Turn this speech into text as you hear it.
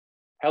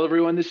Hello,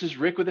 everyone. This is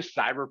Rick with the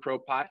Cyber Pro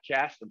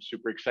podcast. I'm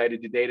super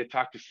excited today to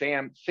talk to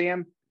Sam.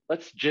 Sam,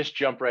 let's just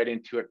jump right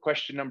into it.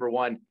 Question number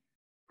one,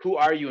 who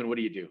are you and what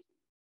do you do?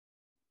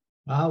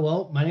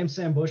 My name's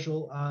Sam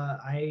Bushell.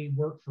 I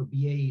work for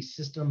BAE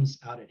Systems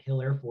out at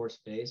Hill Air Force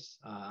Base.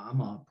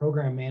 I'm a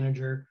program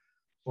manager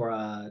for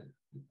a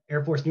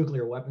Air Force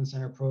Nuclear Weapons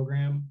Center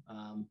program.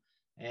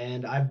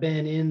 And I've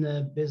been in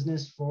the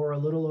business for a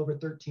little over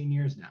 13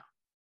 years now.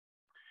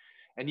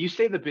 And you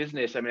say the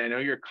business, I know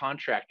you're a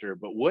contractor,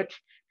 but what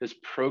does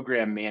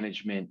program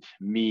management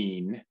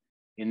mean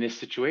in this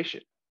situation?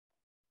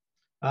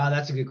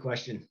 That's a good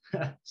question.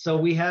 So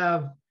we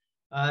have,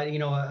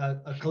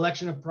 a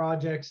collection of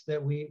projects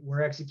that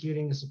we're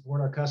executing to support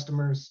our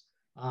customers.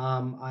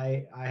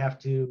 I have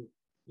to,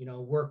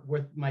 work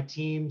with my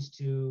teams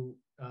to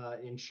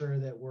ensure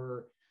that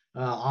we're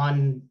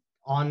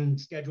on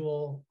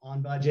schedule,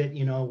 on budget,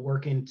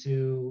 working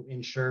to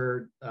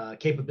ensure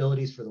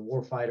capabilities for the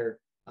warfighter.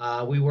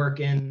 We work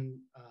in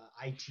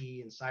IT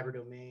and cyber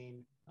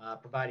domain,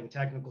 providing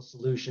technical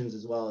solutions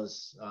as well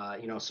as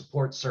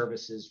support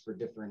services for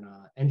different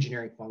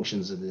engineering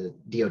functions of the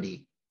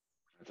DoD.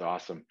 That's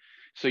awesome.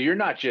 So you're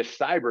not just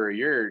cyber,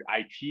 you're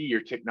IT,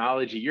 you're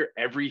technology, you're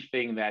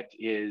everything that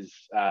is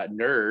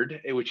nerd,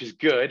 which is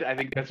good. I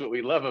think that's what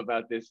we love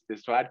about this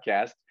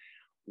podcast.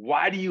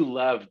 Why do you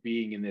love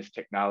being in this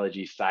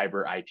technology,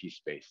 cyber IT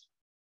space?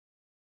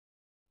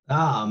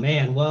 Oh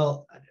man,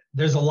 well,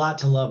 there's a lot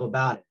to love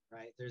about it,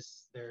 right?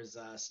 There's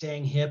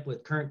staying hip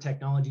with current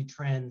technology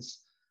trends.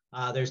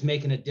 There's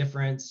making a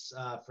difference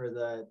for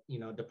the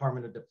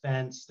Department of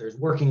Defense. There's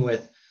working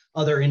with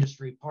other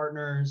industry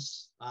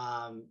partners.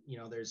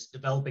 There's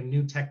developing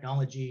new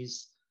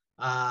technologies.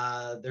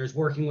 There's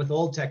working with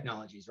old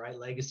technologies, right?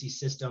 Legacy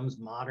systems,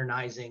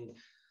 modernizing,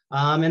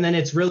 and then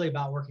it's really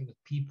about working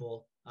with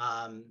people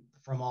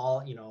from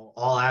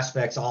all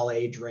aspects, all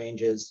age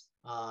ranges,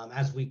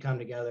 as we come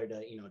together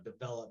to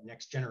develop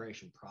next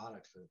generation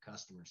products for the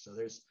customer. So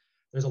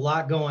there's a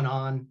lot going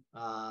on,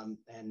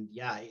 and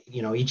yeah,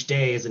 each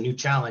day is a new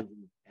challenge,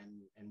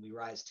 and we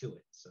rise to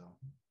it. So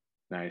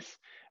nice.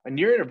 And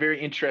you're in a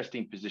very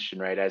interesting position,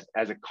 right?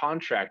 As a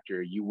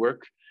contractor, you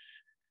work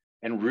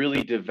and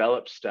really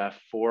develop stuff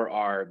for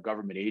our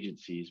government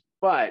agencies,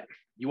 but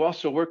you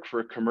also work for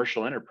a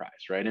commercial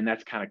enterprise, right? And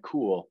that's kind of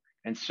cool.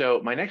 And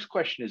so my next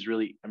question is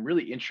I'm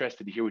really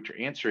interested to hear what your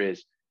answer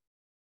is.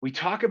 We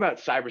talk about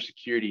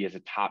cybersecurity as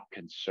a top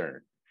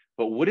concern,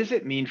 but what does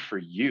it mean for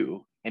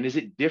you? And is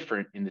it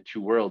different in the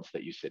two worlds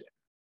that you sit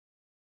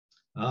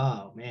in?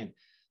 Oh man.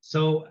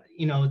 So,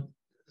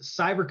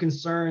 cyber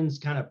concerns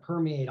kind of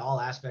permeate all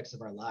aspects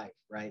of our life,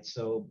 right?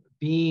 So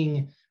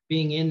being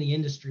in the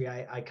industry,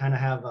 I kind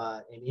of have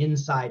an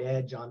inside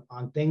edge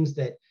on things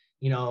that,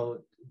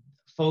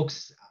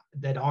 folks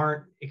that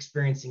aren't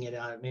experiencing it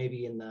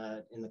maybe in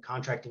the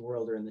contracting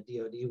world or in the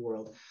DoD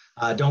world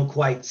don't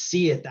quite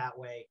see it that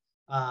way.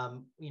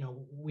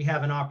 We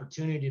have an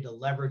opportunity to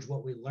leverage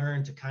what we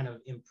learn to kind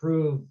of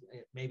improve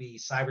maybe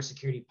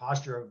cybersecurity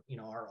posture of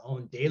our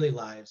own daily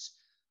lives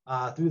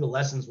through the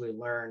lessons we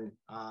learn,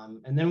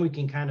 and then we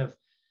can kind of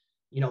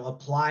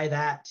apply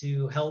that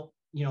to help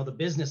the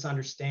business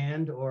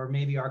understand, or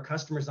maybe our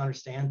customers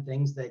understand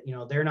things that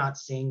they're not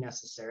seeing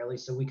necessarily.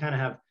 So we kind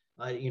of have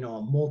a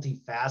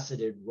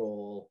multifaceted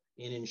role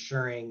in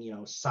ensuring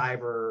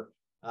cyber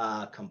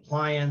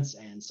compliance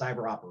and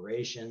cyber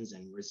operations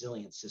and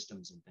resilient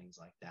systems and things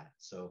like that.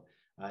 So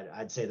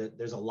I'd say that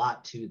there's a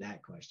lot to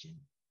that question.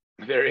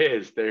 There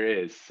is.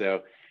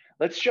 So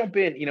let's jump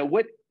in.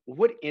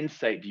 What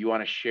insight do you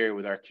want to share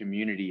with our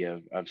community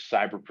of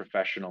cyber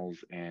professionals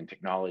and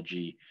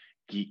technology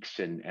geeks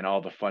and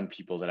all the fun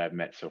people that I've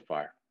met so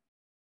far?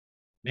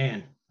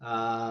 Man,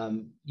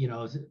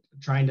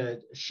 trying to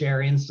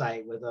share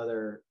insight with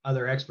other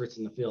experts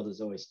in the field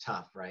is always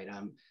tough, right?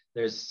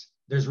 There's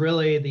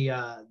really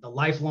the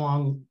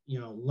lifelong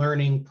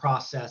learning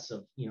process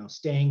of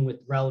staying with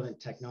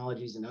relevant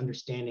technologies and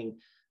understanding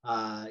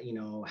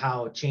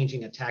how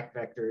changing attack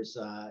vectors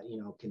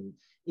can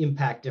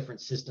impact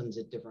different systems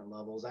at different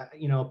levels.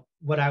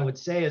 What I would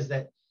say is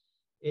that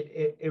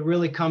it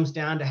really comes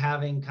down to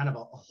having kind of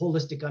a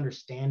holistic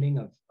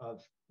understanding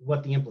of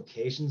what the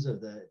implications of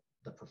the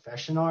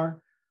profession are,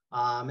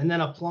 and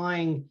then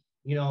applying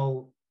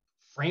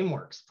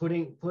frameworks,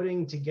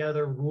 putting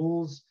together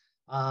rules,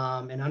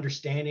 and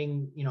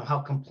understanding how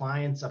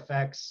compliance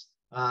affects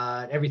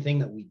everything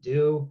that we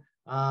do,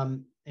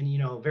 and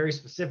very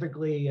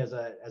specifically as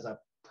a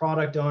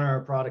product owner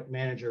or product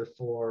manager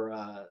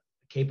for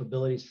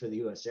capabilities for the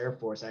U.S. Air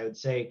Force, I would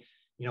say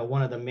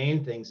one of the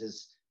main things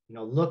is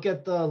look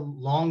at the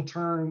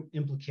long-term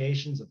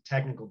implications of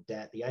technical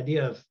debt. The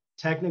idea of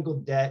technical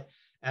debt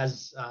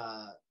as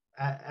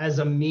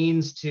a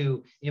means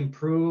to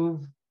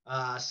improve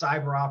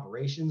cyber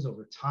operations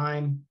over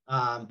time,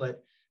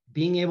 but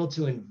being able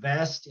to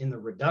invest in the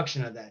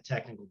reduction of that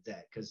technical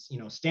debt, because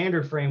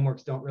standard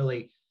frameworks don't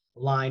really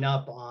line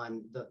up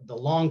on the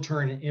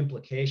long-term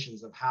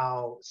implications of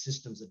how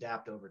systems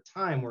adapt over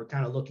time. We're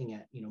kind of looking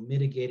at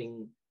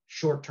mitigating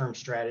short-term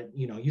strategy,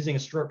 using a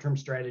short-term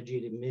strategy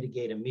to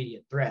mitigate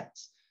immediate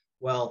threats.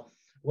 Well,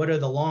 what are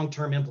the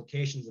long-term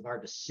implications of our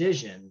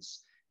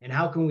decisions, and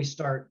how can we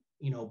start,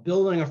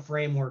 building a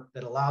framework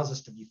that allows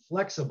us to be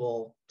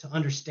flexible to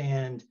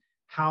understand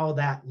how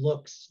that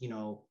looks,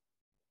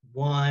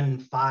 1,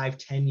 5,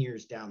 10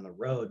 years down the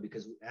road,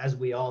 because as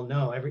we all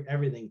know,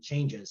 everything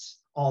changes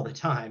all the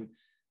time.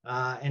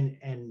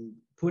 And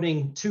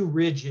putting too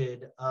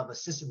rigid of a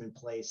system in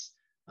place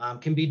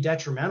can be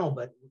detrimental,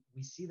 but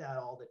we see that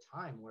all the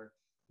time where,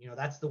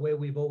 that's the way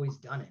we've always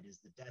done it, is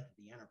the death of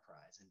the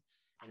enterprise.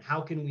 And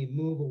how can we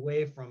move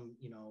away from,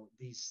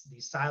 these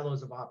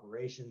silos of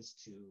operations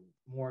to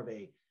more of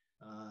a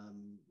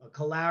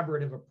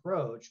collaborative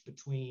approach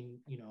between,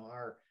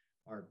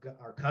 our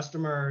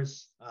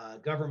customers,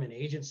 government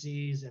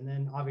agencies, and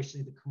then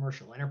obviously the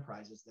commercial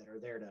enterprises that are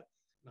there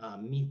to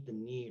meet the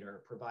need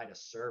or provide a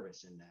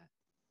service in that.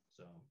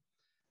 So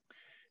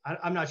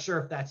I'm not sure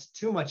if that's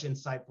too much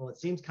insightful. It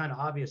seems kind of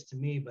obvious to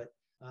me, but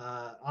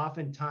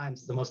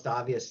oftentimes the most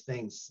obvious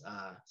things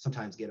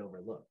sometimes get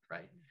overlooked,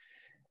 right?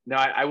 No,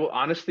 I will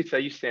honestly tell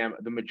you, Sam,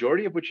 the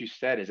majority of what you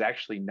said has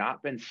actually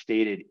not been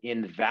stated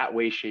in that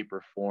way, shape,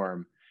 or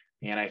form.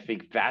 And I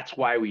think that's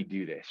why we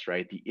do this,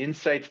 right? The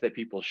insights that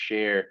people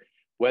share,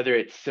 whether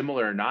it's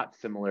similar or not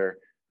similar,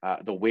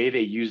 the way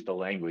they use the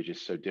language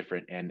is so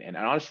different. And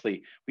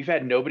honestly, we've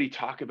had nobody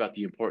talk about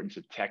the importance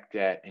of tech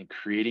debt and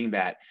creating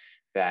that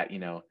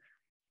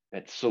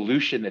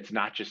solution that's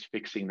not just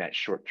fixing that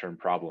short-term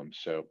problem.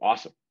 So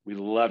awesome. We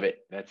love it.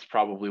 That's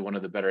probably one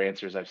of the better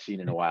answers I've seen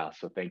in a while.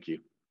 So thank you.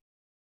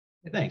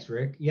 Thanks,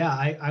 Rick. Yeah,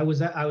 I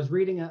was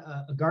reading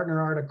a Gartner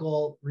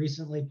article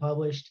recently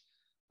published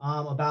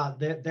about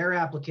their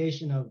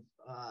application of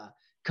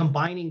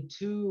combining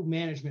two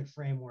management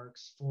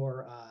frameworks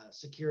for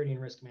security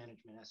and risk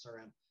management,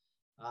 SRM.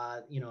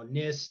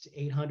 NIST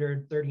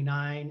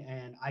 839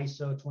 and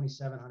ISO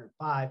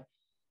 27705,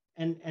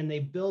 and they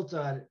built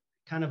a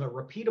kind of a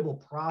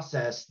repeatable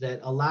process that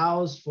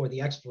allows for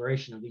the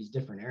exploration of these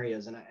different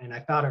areas. And I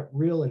found it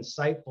real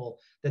insightful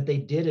that they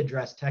did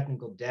address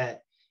technical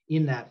debt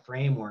in that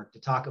framework,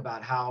 to talk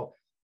about how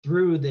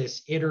through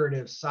this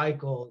iterative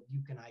cycle,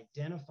 you can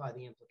identify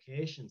the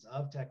implications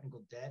of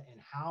technical debt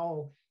and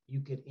how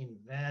you could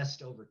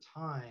invest over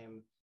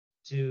time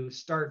to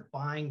start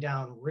buying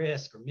down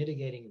risk or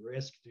mitigating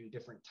risk through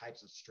different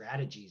types of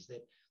strategies.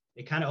 That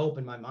it kind of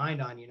opened my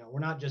mind on, we're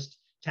not just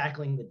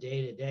tackling the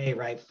day-to-day,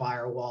 right?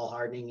 Firewall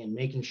hardening and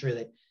making sure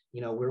that,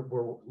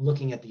 we're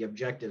looking at the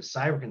objective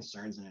cyber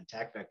concerns and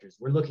attack vectors.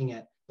 We're looking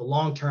at the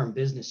long-term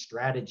business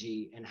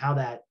strategy and how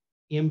that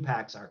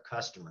impacts our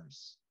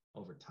customers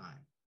over time.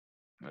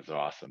 That's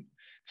awesome.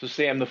 So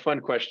Sam, the fun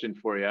question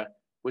for you,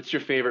 what's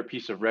your favorite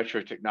piece of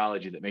retro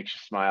technology that makes you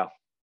smile?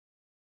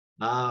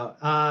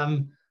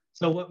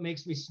 So what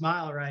makes me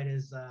smile, right,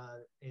 is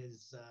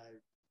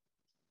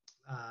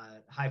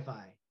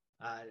hi-fi,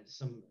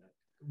 some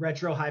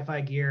retro hi-fi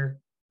gear,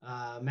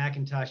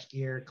 Macintosh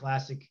gear,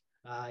 classic,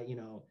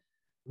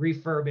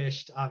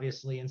 refurbished,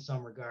 obviously, in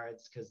some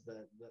regards, because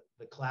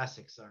the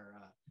classics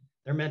are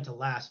they're meant to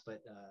last,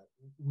 but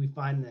we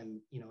find them,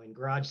 in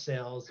garage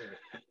sales or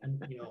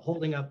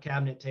holding up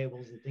cabinet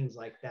tables and things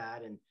like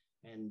that.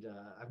 And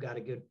I've got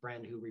a good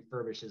friend who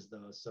refurbishes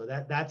those. So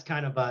that's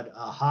kind of a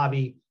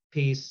hobby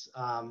piece,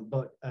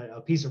 but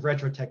a piece of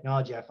retro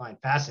technology I find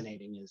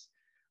fascinating is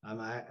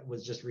I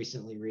was just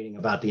recently reading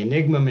about the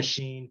Enigma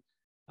machine,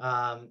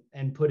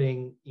 and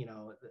putting,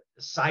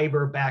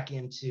 cyber back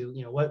into,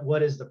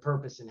 what is the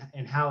purpose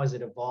and how has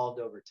it evolved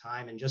over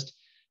time, and just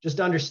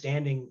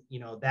understanding,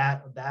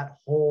 that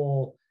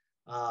whole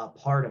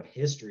part of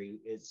history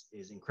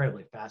is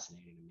incredibly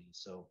fascinating to me.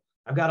 So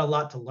I've got a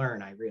lot to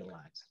learn, I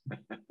realize.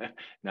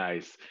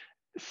 Nice.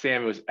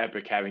 Sam, it was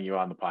epic having you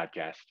on the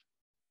podcast.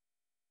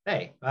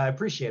 Hey, I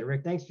appreciate it,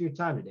 Rick. Thanks for your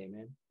time today,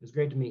 man. It was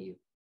great to meet you.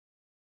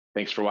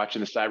 Thanks for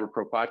watching the Cyber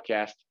Pro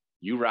podcast.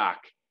 You rock.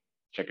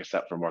 Check us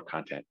out for more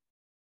content.